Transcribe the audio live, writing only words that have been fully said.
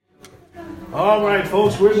All right,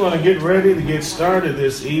 folks, we're going to get ready to get started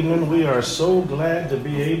this evening. We are so glad to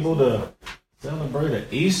be able to celebrate an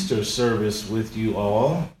Easter service with you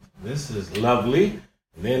all. This is lovely.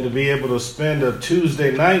 And then to be able to spend a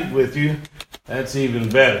Tuesday night with you, that's even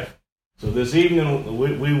better. So this evening,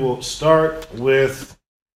 we will start with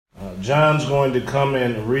John's going to come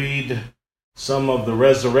and read some of the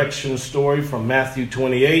resurrection story from Matthew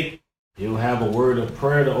 28. He'll have a word of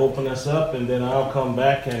prayer to open us up, and then I'll come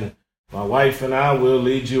back and my wife and I will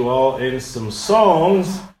lead you all in some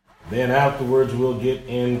songs. Then afterwards, we'll get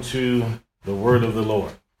into the word of the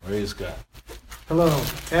Lord. Praise God. Hello.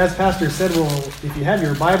 As Pastor said, if you have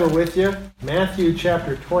your Bible with you, Matthew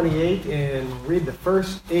chapter 28, and read the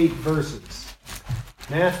first 8 verses.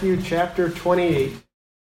 Matthew chapter 28,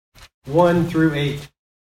 1 through 8.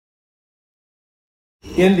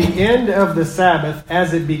 In the end of the Sabbath,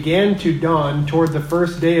 as it began to dawn toward the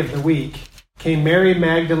first day of the week, came Mary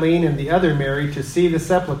Magdalene and the other Mary to see the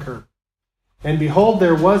sepulchre. And behold,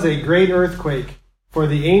 there was a great earthquake, for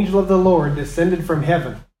the angel of the Lord descended from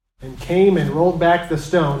heaven, and came and rolled back the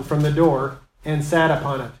stone from the door, and sat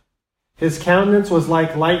upon it. His countenance was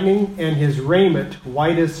like lightning, and his raiment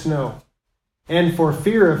white as snow. And for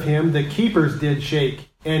fear of him the keepers did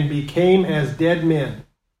shake, and became as dead men.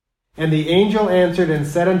 And the angel answered and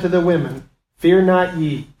said unto the women, Fear not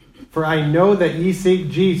ye, for I know that ye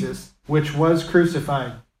seek Jesus, which was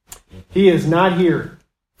crucified. He is not here,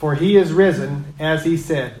 for he is risen, as he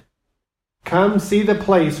said. Come see the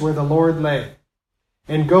place where the Lord lay,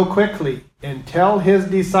 and go quickly, and tell his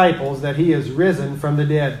disciples that he is risen from the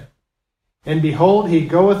dead. And behold, he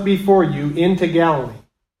goeth before you into Galilee.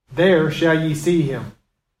 There shall ye see him.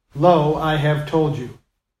 Lo, I have told you.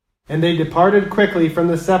 And they departed quickly from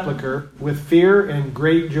the sepulchre with fear and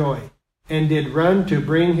great joy, and did run to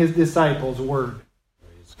bring his disciples word.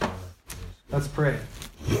 Let's pray.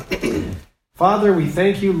 Father, we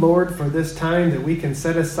thank you, Lord, for this time that we can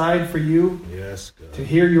set aside for you. Yes, God. To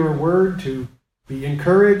hear your word, to be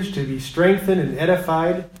encouraged, to be strengthened and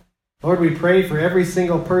edified. Lord, we pray for every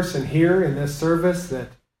single person here in this service that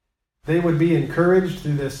they would be encouraged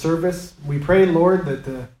through this service. We pray, Lord, that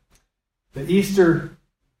the Easter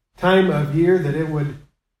time of year, that it would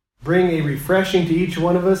bring a refreshing to each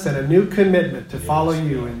one of us and a new commitment to follow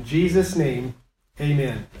you. In Jesus' name,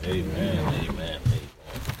 amen. Amen. Amen.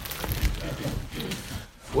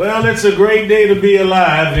 Well, it's a great day to be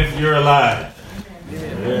alive if you're alive.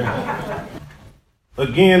 Yeah.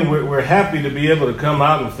 Again, we're happy to be able to come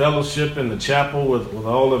out and fellowship in the chapel with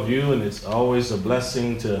all of you, and it's always a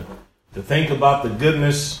blessing to think about the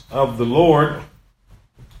goodness of the Lord.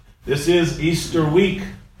 This is Easter week,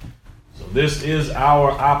 so this is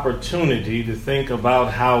our opportunity to think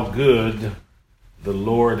about how good the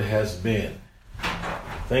Lord has been.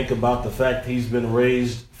 Think about the fact he's been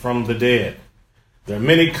raised from the dead. There are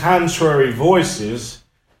many contrary voices,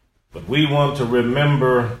 but we want to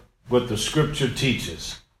remember what the scripture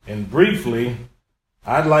teaches. And briefly,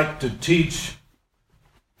 I'd like to teach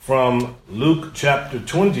from Luke chapter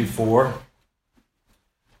 24.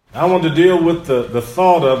 I want to deal with the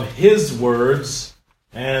thought of his words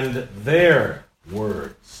and their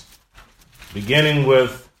words, beginning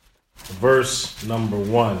with verse number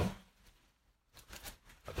 1.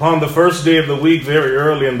 Upon the first day of the week, very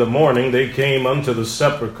early in the morning, they came unto the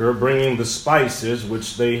sepulchre, bringing the spices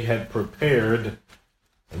which they had prepared,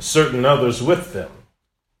 and certain others with them.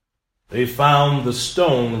 They found the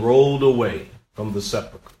stone rolled away from the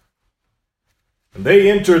sepulchre. And they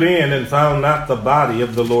entered in and found not the body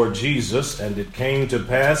of the Lord Jesus. And it came to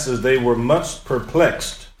pass, as they were much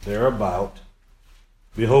perplexed thereabout,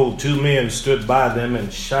 behold, 2 men stood by them in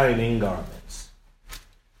shining garments.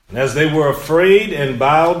 And as they were afraid and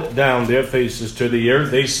bowed down their faces to the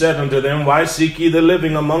earth, they said unto them, Why seek ye the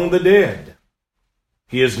living among the dead?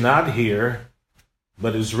 He is not here,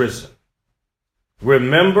 but is risen.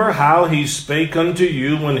 Remember how he spake unto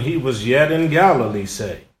you when he was yet in Galilee,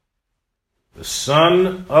 saying, The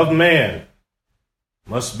Son of Man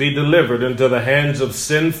must be delivered into the hands of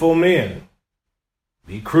sinful men,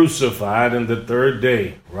 be crucified, and the third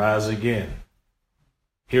day rise again.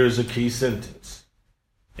 Here's a key sentence.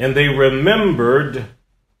 And they remembered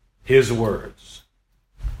his words.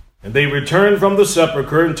 And they returned from the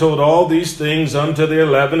sepulchre and told all these things unto the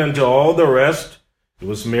 11 and to all the rest. It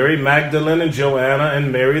was Mary Magdalene and Joanna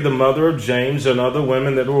and Mary the mother of James and other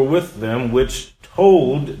women that were with them, which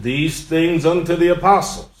told these things unto the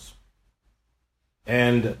apostles.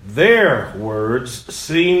 And their words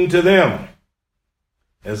seemed to them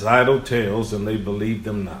as idle tales, and they believed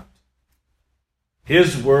them not.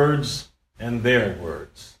 His words and their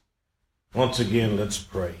words. Once again, let's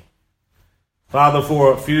pray. Father,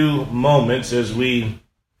 for a few moments as we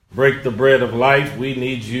break the bread of life, we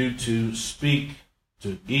need you to speak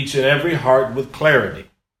to each and every heart with clarity.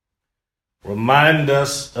 Remind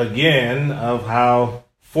us again of how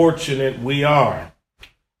fortunate we are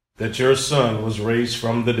that your Son was raised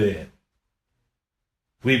from the dead.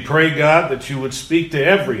 We pray, God, that you would speak to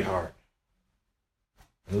every heart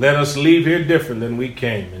and let us leave here different than we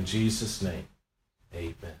came. In Jesus' name,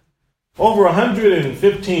 amen. Over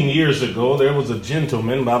 115 years ago, there was a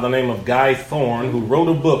gentleman by the name of Guy Thorne who wrote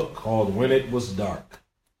a book called When It Was Dark.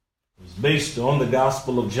 It was based on the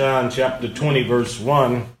Gospel of John, chapter 20, verse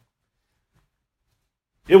 1.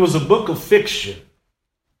 It was a book of fiction,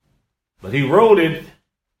 but he wrote it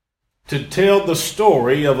to tell the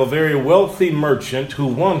story of a very wealthy merchant who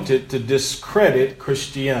wanted to discredit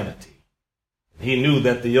Christianity. He knew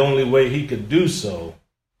that the only way he could do so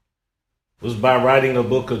was by writing a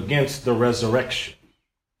book against the resurrection.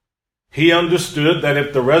 He understood that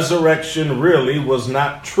if the resurrection really was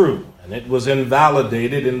not true, and it was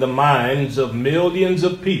invalidated in the minds of millions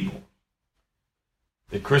of people,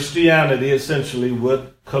 that Christianity essentially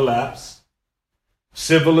would collapse,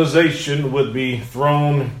 civilization would be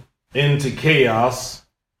thrown into chaos,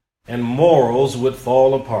 and morals would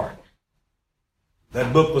fall apart.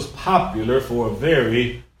 That book was popular for a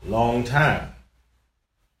very long time.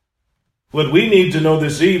 What we need to know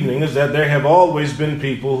this evening is that there have always been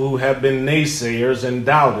people who have been naysayers and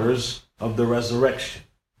doubters of the resurrection.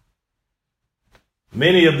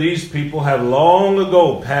 Many of these people have long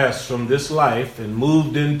ago passed from this life and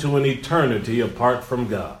moved into an eternity apart from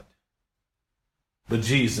God. But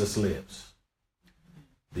Jesus lives.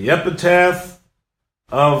 The epitaph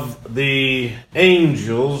of the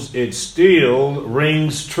angels, it still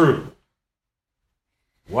rings true.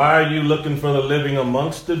 Why are you looking for the living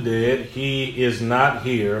amongst the dead? He is not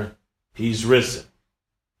here. He's risen.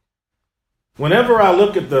 Whenever I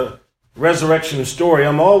look at the resurrection story,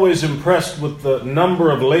 I'm always impressed with the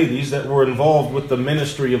number of ladies that were involved with the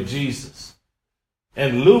ministry of Jesus.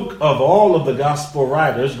 And Luke, of all of the gospel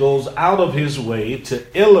writers, goes out of his way to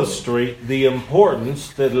illustrate the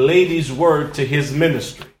importance that ladies were to his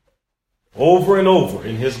ministry. Over and over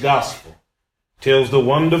in his gospel, tells the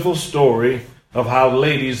wonderful story of how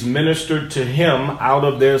ladies ministered to him out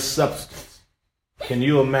of their substance. Can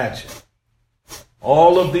you imagine?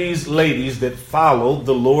 All of these ladies that followed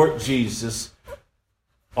the Lord Jesus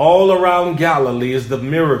all around Galilee as the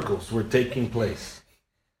miracles were taking place.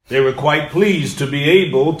 They were quite pleased to be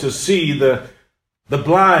able to see the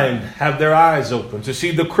blind have their eyes open, to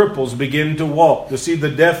see the cripples begin to walk, to see the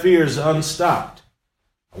deaf ears unstopped.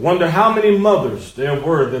 I wonder how many mothers there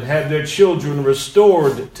were that had their children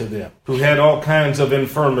restored to them, who had all kinds of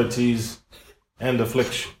infirmities and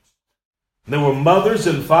afflictions. There were mothers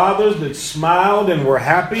and fathers that smiled and were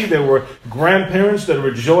happy. There were grandparents that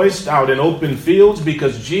rejoiced out in open fields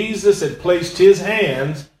because Jesus had placed his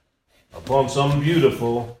hands upon some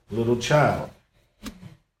beautiful little child.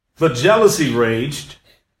 But jealousy raged.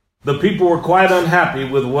 The people were quite unhappy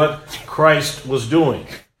with what Christ was doing.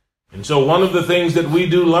 And so one of the things that we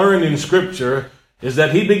do learn in Scripture is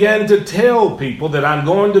that he began to tell people that I'm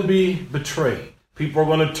going to be betrayed. People are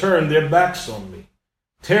going to turn their backs on me.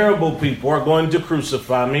 Terrible people are going to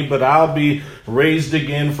crucify me, but I'll be raised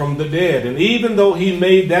again from the dead. And even though he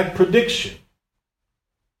made that prediction,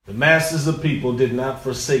 the masses of people did not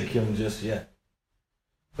forsake him just yet.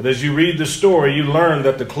 But as you read the story, you learn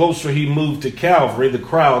that the closer he moved to Calvary, the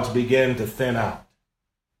crowds began to thin out.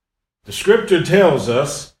 The Scripture tells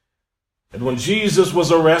us that when Jesus was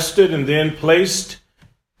arrested and then placed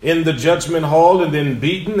in the judgment hall and then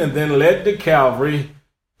beaten and then led to Calvary,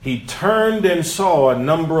 he turned and saw a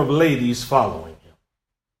number of ladies following him.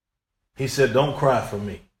 He said, don't cry for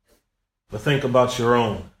me, but think about your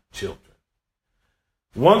own children.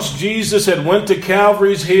 Once Jesus had went to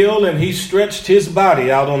Calvary's hill and he stretched his body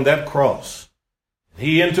out on that cross,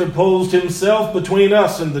 he interposed himself between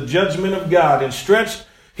us and the judgment of God and stretched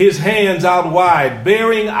his hands out wide,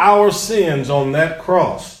 bearing our sins on that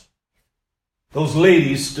cross. Those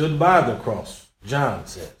ladies stood by the cross, John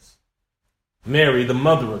says. Mary, the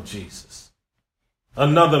mother of Jesus.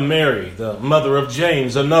 Another Mary, the mother of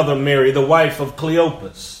James. Another Mary, the wife of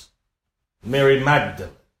Cleopas. Mary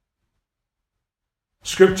Magdalene.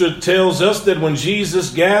 Scripture tells us that when Jesus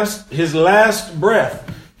gasped his last breath,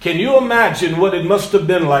 can you imagine what it must have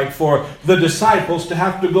been like for the disciples to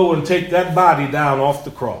have to go and take that body down off the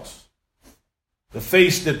cross? The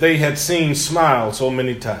face that they had seen smile so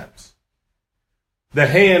many times. The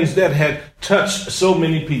hands that had touched so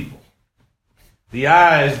many people. The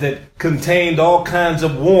eyes that contained all kinds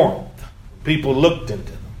of warmth. People looked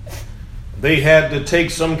into them. They had to take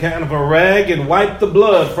some kind of a rag and wipe the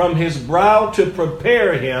blood from his brow to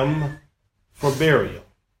prepare him for burial.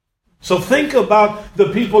 So think about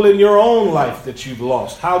the people in your own life that you've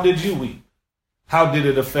lost. How did you weep? How did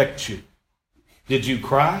it affect you? Did you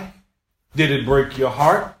cry? Did it break your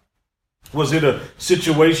heart? Was it a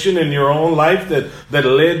situation in your own life that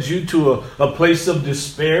led you to a place of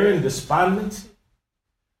despair and despondency?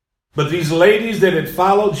 But these ladies that had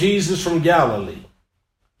followed Jesus from Galilee,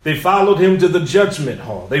 they followed him to the judgment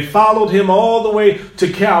hall. They followed him all the way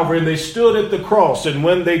to Calvary, and they stood at the cross. And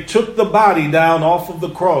when they took the body down off of the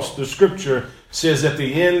cross, the scripture says at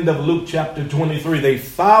the end of Luke chapter 23, they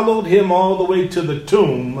followed him all the way to the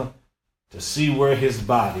tomb to see where his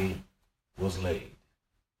body was laid.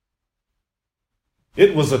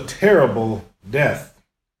 It was a terrible death.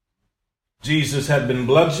 Jesus had been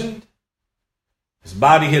bludgeoned. His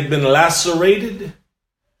body had been lacerated.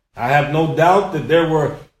 I have no doubt that there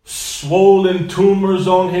were swollen tumors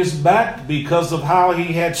on his back because of how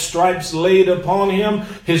he had stripes laid upon him.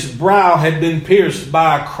 His brow had been pierced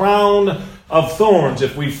by a crown of thorns.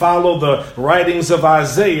 If we follow the writings of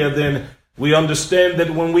Isaiah, then we understand that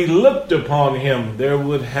when we looked upon him, there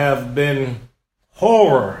would have been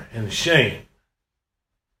horror and shame.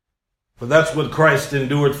 But that's what Christ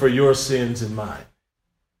endured for your sins and mine.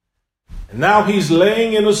 And now he's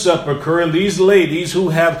laying in a sepulcher, and these ladies who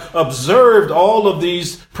have observed all of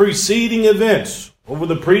these preceding events over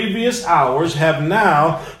the previous hours have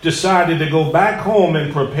now decided to go back home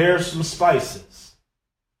and prepare some spices.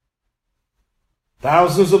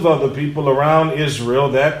 Thousands of other people around Israel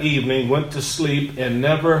that evening went to sleep and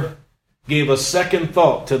never gave a second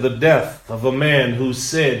thought to the death of a man who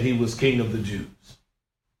said he was king of the Jews.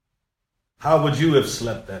 How would you have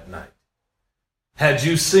slept that night had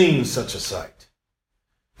you seen such a sight?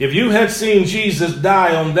 If you had seen Jesus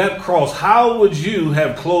die on that cross, how would you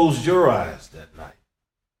have closed your eyes that night?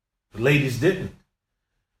 The ladies didn't.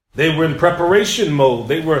 They were in preparation mode.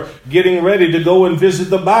 They were getting ready to go and visit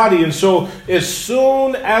the body. And so as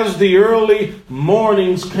soon as the early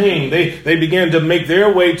mornings came, they began to make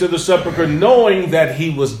their way to the sepulcher knowing that he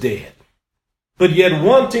was dead, but yet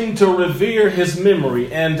wanting to revere his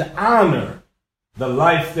memory and honor the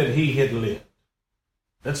life that he had lived.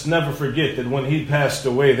 Let's never forget that when he passed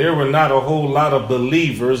away, there were not a whole lot of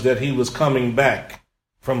believers that he was coming back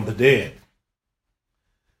from the dead.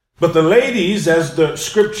 But the ladies, as the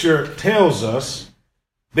scripture tells us,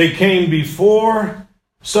 they came before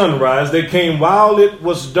sunrise. They came while it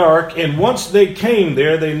was dark. And once they came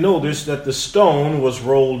there, they noticed that the stone was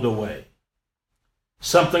rolled away.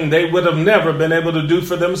 Something they would have never been able to do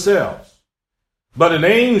for themselves. But an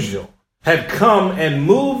angel had come and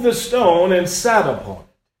moved the stone and sat upon it.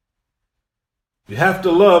 You have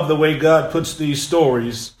to love the way God puts these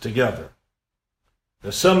stories together.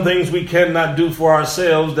 There's some things we cannot do for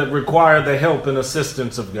ourselves that require the help and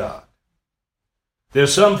assistance of God.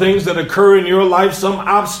 There's some things that occur in your life, some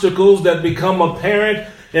obstacles that become apparent,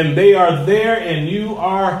 and they are there, and you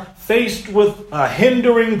are faced with a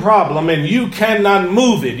hindering problem, and you cannot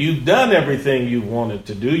move it. You've done everything you wanted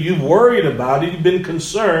to do. You've worried about it. You've been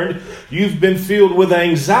concerned. You've been filled with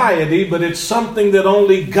anxiety, but it's something that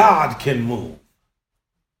only God can move.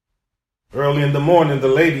 Early in the morning, the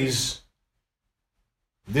ladies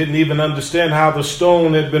didn't even understand how the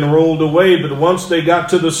stone had been rolled away, but once they got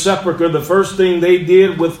to the sepulcher, the first thing they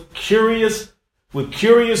did with curious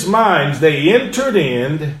minds, they entered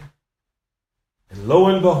in, and lo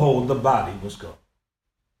and behold, the body was gone.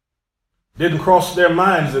 Didn't cross their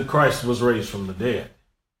minds that Christ was raised from the dead.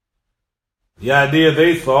 The idea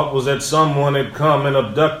they thought was that someone had come and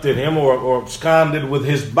abducted him or absconded with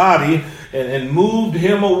his body and moved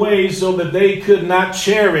him away so that they could not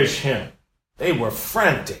cherish him. They were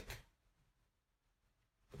frantic.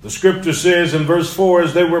 The scripture says in verse 4,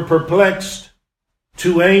 as they were perplexed,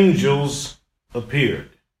 two angels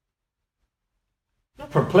appeared. Now,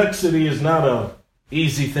 perplexity is not an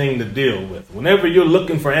easy thing to deal with. Whenever you're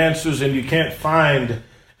looking for answers and you can't find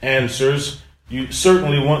answers, you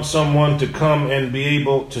certainly want someone to come and be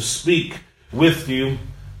able to speak with you.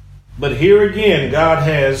 But here again, God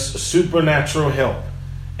has supernatural help.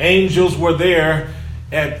 Angels were there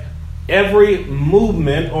at every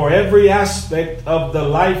movement or every aspect of the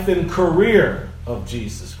life and career of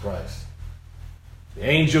Jesus Christ. The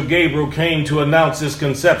angel Gabriel came to announce his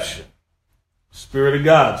conception. The Spirit of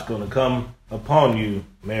God's going to come upon you,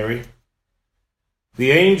 Mary.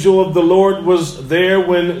 The angel of the Lord was there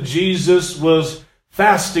when Jesus was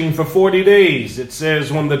fasting for 40 days. It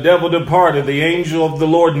says, when the devil departed, the angel of the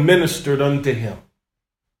Lord ministered unto him.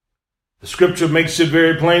 The scripture makes it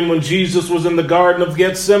very plain when Jesus was in the Garden of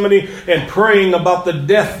Gethsemane and praying about the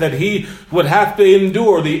death that he would have to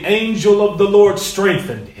endure, the angel of the Lord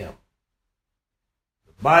strengthened him.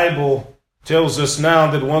 The Bible tells us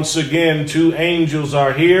now that once again 2 angels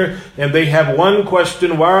are here and they have one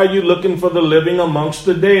question: why are you looking for the living amongst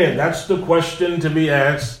the dead? That's the question to be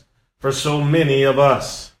asked for so many of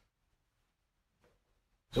us.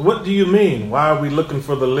 So what do you mean? Why are we looking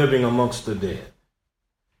for the living amongst the dead?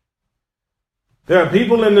 There are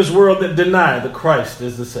people in this world that deny that Christ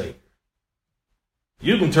is the Savior.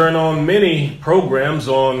 You can turn on many programs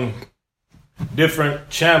on different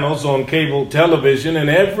channels on cable television, and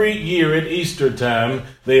every year at Easter time,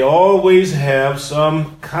 they always have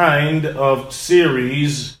some kind of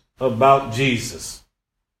series about Jesus.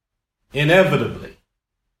 Inevitably,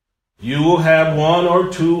 you will have 1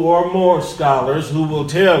 or 2 or more scholars who will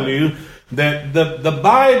tell you that the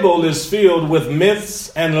Bible is filled with myths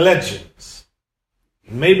and legends.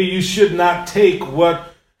 Maybe you should not take what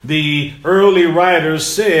the early writers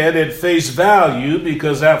said at face value,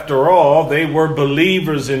 because after all, they were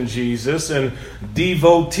believers in Jesus, and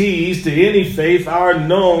devotees to any faith are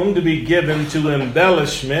known to be given to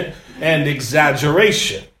embellishment and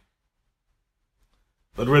exaggeration.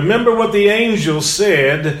 But remember what the angel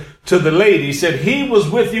said to the lady. He said, he was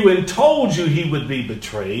with you and told you he would be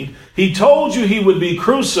betrayed. He told you he would be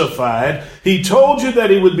crucified. He told you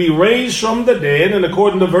that he would be raised from the dead. And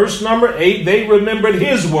according to verse number 8, they remembered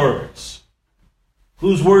his words.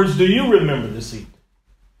 Whose words do you remember this evening?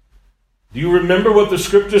 Do you remember what the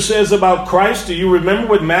scripture says about Christ? Do you remember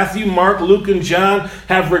what Matthew, Mark, Luke, and John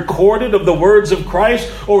have recorded of the words of Christ?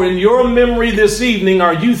 Or in your memory this evening,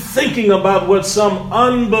 are you thinking about what some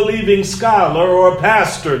unbelieving scholar or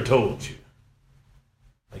pastor told you?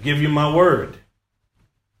 I give you my word.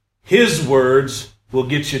 His words will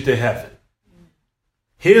get you to heaven.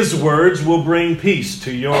 His words will bring peace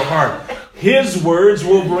to your heart. His words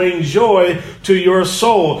will bring joy to your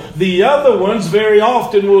soul. The other ones very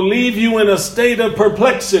often will leave you in a state of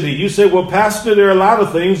perplexity. You say, well, Pastor, there are a lot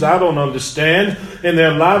of things I don't understand, and there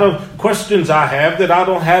are a lot of questions I have that I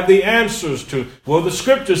don't have the answers to. Well, the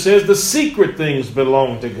scripture says the secret things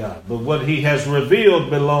belong to God, but what he has revealed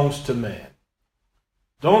belongs to man.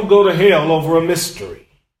 Don't go to hell over a mystery.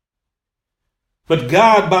 But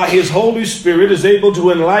God, by his Holy Spirit, is able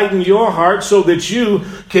to enlighten your heart so that you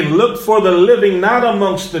can look for the living, not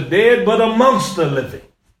amongst the dead, but amongst the living.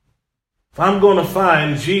 If I'm going to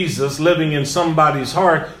find Jesus living in somebody's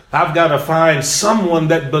heart, I've got to find someone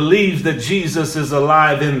that believes that Jesus is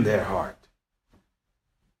alive in their heart.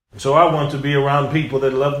 So I want to be around people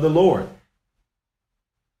that love the Lord.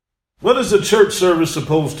 What is a church service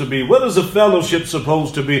supposed to be? What is a fellowship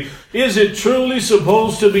supposed to be? Is it truly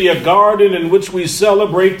supposed to be a garden in which we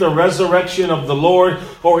celebrate the resurrection of the Lord?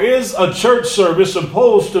 Or is a church service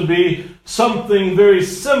supposed to be something very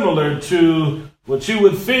similar to what you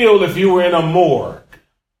would feel if you were in a morgue?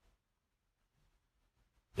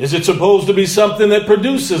 Is it supposed to be something that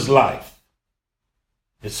produces life?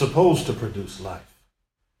 It's supposed to produce life.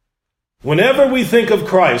 Whenever we think of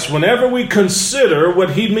Christ, whenever we consider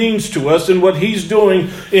what he means to us and what he's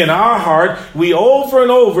doing in our heart, we over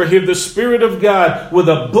and over hear the Spirit of God with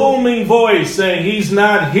a booming voice saying, he's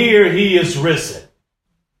not here, he is risen.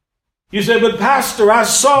 You say, but Pastor, I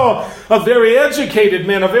saw a very educated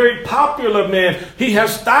man, a very popular man. He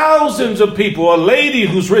has thousands of people, a lady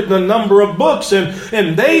who's written a number of books,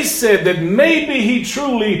 and they said that maybe he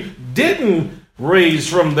truly didn't raised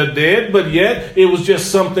from the dead, but yet it was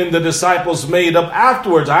just something the disciples made up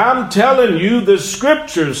afterwards. I'm telling you, the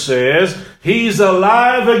scripture says he's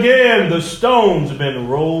alive again. The stone's been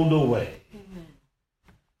rolled away. Amen.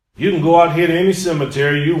 You can go out here to any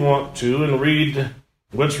cemetery you want to and read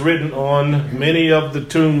what's written on many of the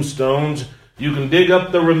tombstones. You can dig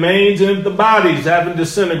up the remains, and if the bodies haven't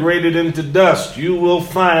disintegrated into dust, you will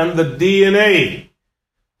find the DNA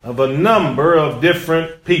of a number of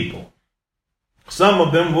different people. Some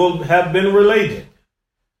of them will have been related.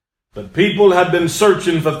 But people have been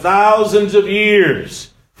searching for thousands of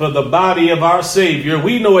years for the body of our Savior.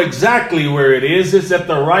 We know exactly where it is. It's at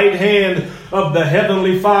the right hand of the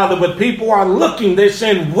Heavenly Father. But people are looking. They're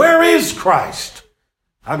saying, where is Christ?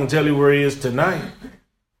 I can tell you where he is tonight.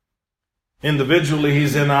 Individually,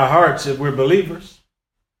 he's in our hearts if we're believers.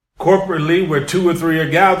 Corporately, where 2 or 3 are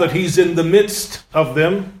gathered, he's in the midst of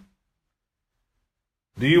them.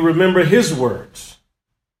 Do you remember his words?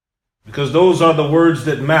 Because those are the words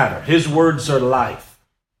that matter. His words are life.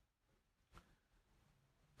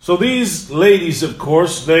 So these ladies, of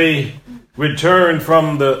course, they returned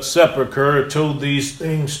from the sepulchre, told these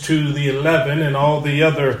things to the 11 and all the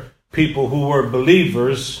other people who were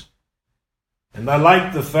believers. And I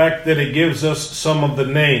like the fact that it gives us some of the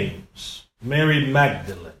names. Mary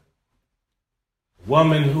Magdalene, a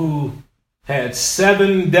woman who had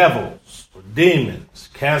 7 devils or demons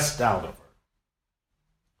cast out of her.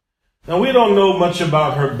 Now, we don't know much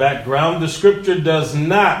about her background. The scripture does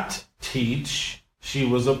not teach she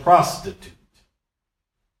was a prostitute.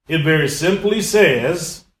 It very simply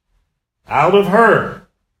says, out of her,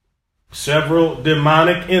 several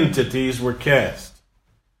demonic entities were cast.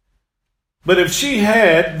 But if she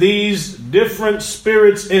had these different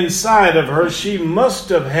spirits inside of her, she must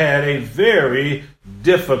have had a very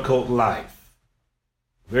difficult life,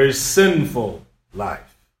 very sinful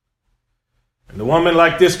life. And a woman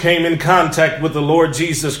like this came in contact with the Lord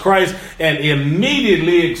Jesus Christ and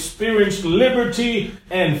immediately experienced liberty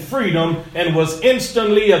and freedom and was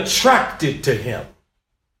instantly attracted to him.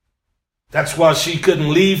 That's why she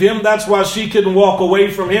couldn't leave him. That's why she couldn't walk away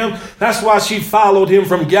from him. That's why she followed him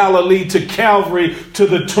from Galilee to Calvary to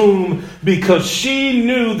the tomb, because she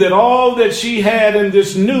knew that all that she had in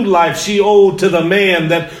this new life she owed to the man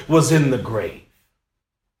that was in the grave.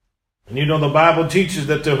 And you know, the Bible teaches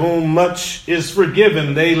that to whom much is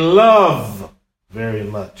forgiven, they love very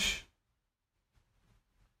much.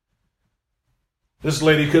 This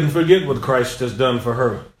lady couldn't forget what Christ has done for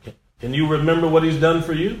her. Can you remember what he's done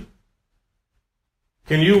for you?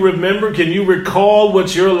 Can you remember, can you recall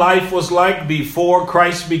what your life was like before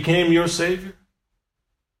Christ became your Savior?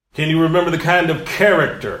 Can you remember the kind of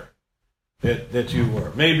character that you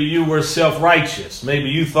were? Maybe you were self-righteous. Maybe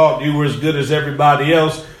you thought you were as good as everybody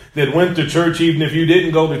else that went to church even if you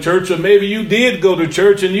didn't go to church. Or maybe you did go to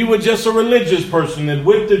church and you were just a religious person that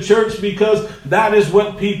went to church because that is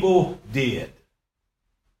what people did.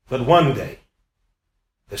 But one day,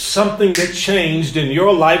 there's something that changed in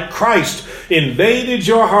your life. Christ invaded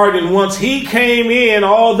your heart, and once he came in,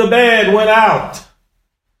 all the bad went out.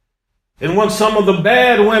 And once some of the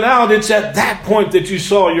bad went out, it's at that point that you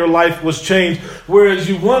saw your life was changed. Whereas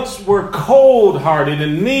you once were cold-hearted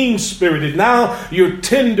and mean-spirited, now you're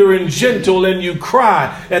tender and gentle, and you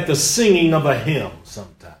cry at the singing of a hymn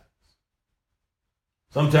sometimes.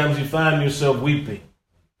 Sometimes you find yourself weeping.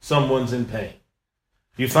 Someone's in pain.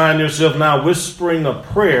 You find yourself now whispering a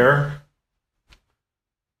prayer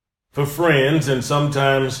for friends and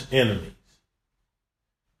sometimes enemies.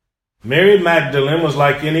 Mary Magdalene was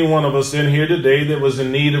like any one of us in here today that was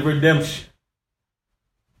in need of redemption,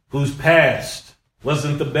 whose past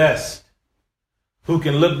wasn't the best, who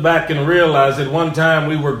can look back and realize that one time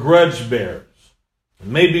we were grudge bearers.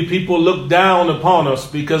 Maybe people looked down upon us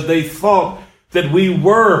because they thought that we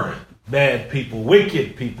were bad people,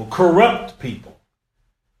 wicked people, corrupt people.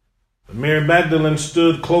 Mary Magdalene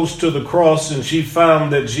stood close to the cross, and she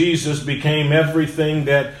found that Jesus became everything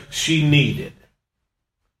that she needed.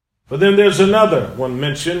 But then there's another one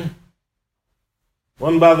mentioned,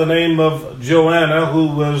 one by the name of Joanna, who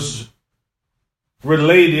was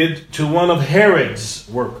related to one of Herod's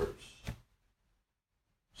workers.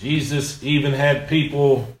 Jesus even had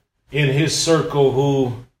people in his circle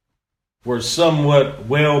who were somewhat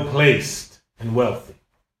well-placed and wealthy.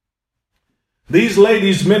 These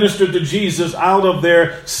ladies ministered to Jesus out of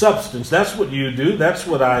their substance. That's what you do. That's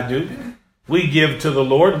what I do. We give to the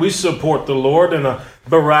Lord. We support the Lord in a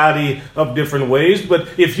variety of different ways.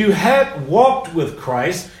 But if you had walked with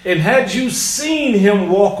Christ and had you seen him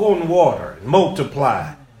walk on water and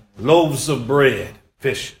multiply loaves of bread,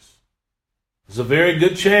 fishes, there's a very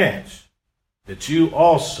good chance that you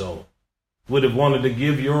also would have wanted to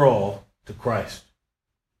give your all to Christ.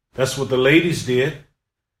 That's what the ladies did.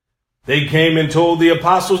 They came and told the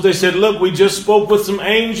apostles, they said, look, we just spoke with some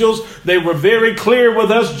angels. They were very clear with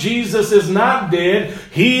us. Jesus is not dead.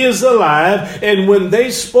 He is alive. And when they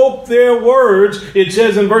spoke their words, it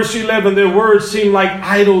says in verse 11, their words seemed like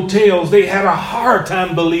idle tales. They had a hard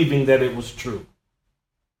time believing that it was true.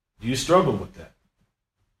 Do you struggle with that?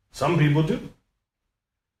 Some people do.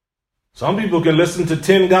 Some people can listen to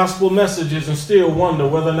 10 gospel messages and still wonder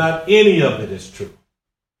whether or not any of it is true.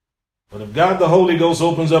 But if God the Holy Ghost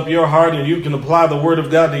opens up your heart and you can apply the Word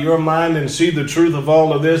of God to your mind and see the truth of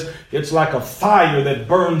all of this, it's like a fire that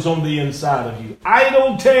burns on the inside of you.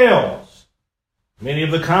 Idle tales. Many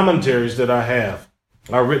of the commentaries that I have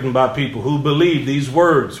are written by people who believe these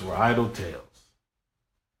words were idle tales.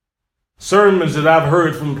 Sermons that I've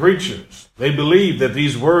heard from preachers, they believe that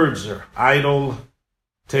these words are idle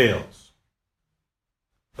tales.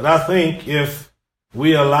 But I think if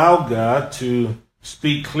we allow God to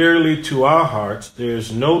speak clearly to our hearts,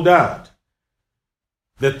 there's no doubt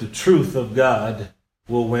that the truth of God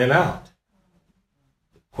will win out.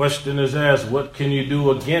 The question is asked, what can you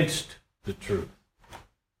do against the truth?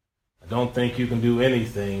 I don't think you can do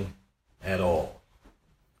anything at all.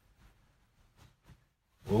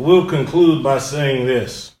 Well, we'll conclude by saying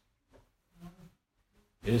this.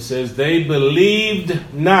 It says, they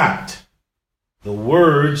believed not the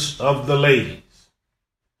words of the ladies.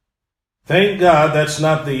 Thank God that's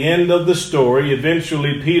not the end of the story.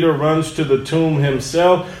 Eventually, Peter runs to the tomb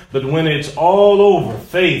himself, but when it's all over,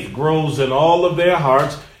 faith grows in all of their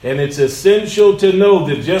hearts, and it's essential to know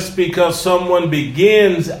that just because someone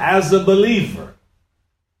begins as a believer,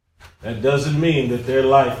 that doesn't mean that their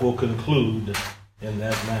life will conclude in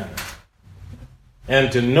that manner.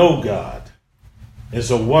 And to know God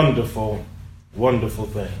is a wonderful, wonderful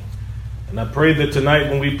thing. And I pray that tonight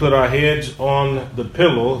when we put our heads on the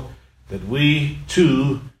pillow, that we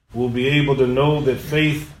too will be able to know that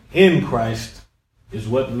faith in Christ is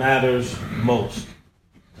what matters most.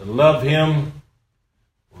 To love him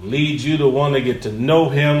will lead you to want to get to know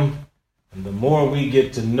him. And the more we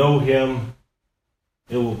get to know him,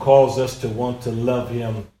 it will cause us to want to love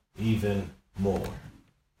him even more.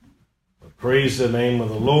 But praise the name of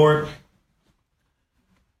the Lord.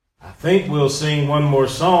 I think we'll sing one more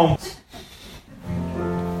song.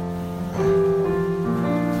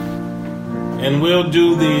 And we'll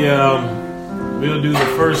do the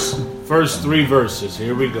first three verses.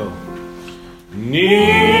 Here we go.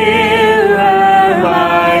 Nearer,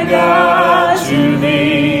 my God, to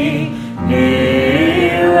thee,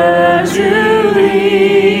 nearer to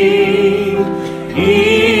thee,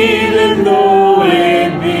 even though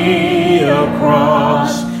it be a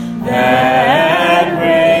cross that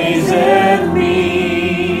raiseth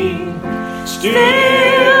me,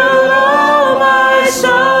 still all my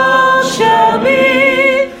soul shall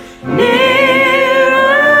be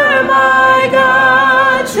nearer, my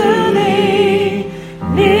God, to thee,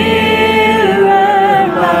 nearer,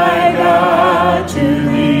 my God, to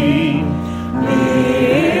thee,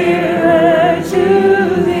 nearer to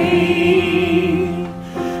thee.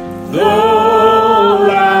 Though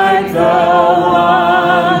like the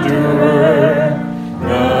wanderer,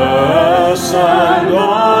 the sun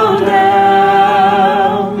gone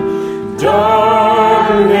down,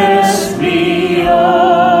 darkness be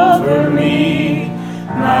over me,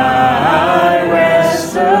 my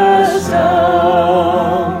rest a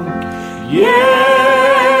stone.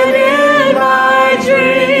 Yet in my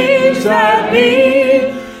dreams that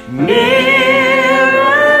be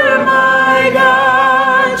nearer, my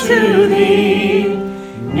God, to thee,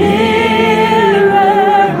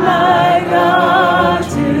 nearer, my God,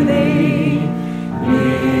 to thee,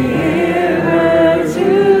 nearer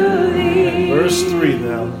to thee. Verse 3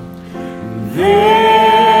 now.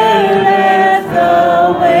 There let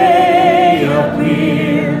the way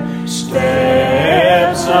appear,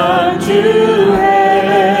 steps unto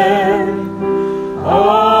heaven.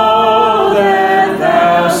 All that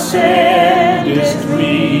thou sendest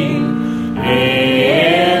me,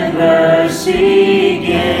 in mercy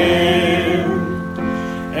give.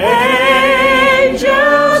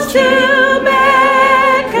 Angels to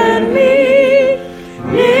beckon me,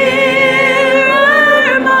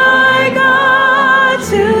 nearer, my God,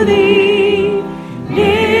 to thee,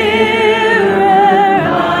 nearer,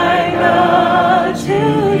 my God,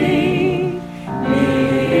 to thee,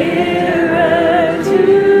 nearer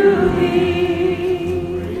to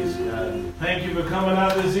thee. Praise God. Thank you for coming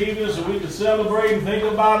out this evening so we can celebrate and think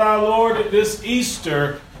about our Lord at this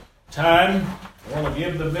Easter time. I want to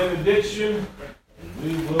give the benediction, and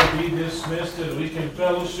we will be dismissed and we can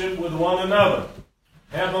fellowship with one another.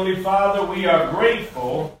 Heavenly Father, we are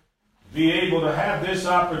grateful to be able to have this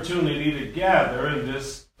opportunity to gather in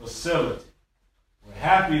this facility. We're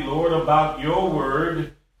happy, Lord, about your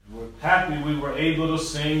word. We're happy we were able to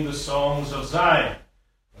sing the songs of Zion.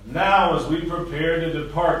 But now, as we prepare to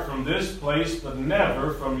depart from this place, but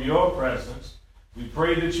never from your presence, we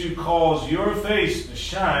pray that you cause your face to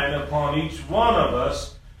shine upon each one of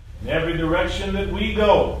us in every direction that we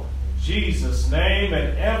go. In Jesus' name,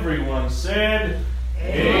 and everyone said,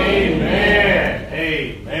 Amen.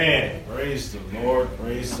 Amen. Praise the Lord.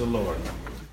 Praise the Lord.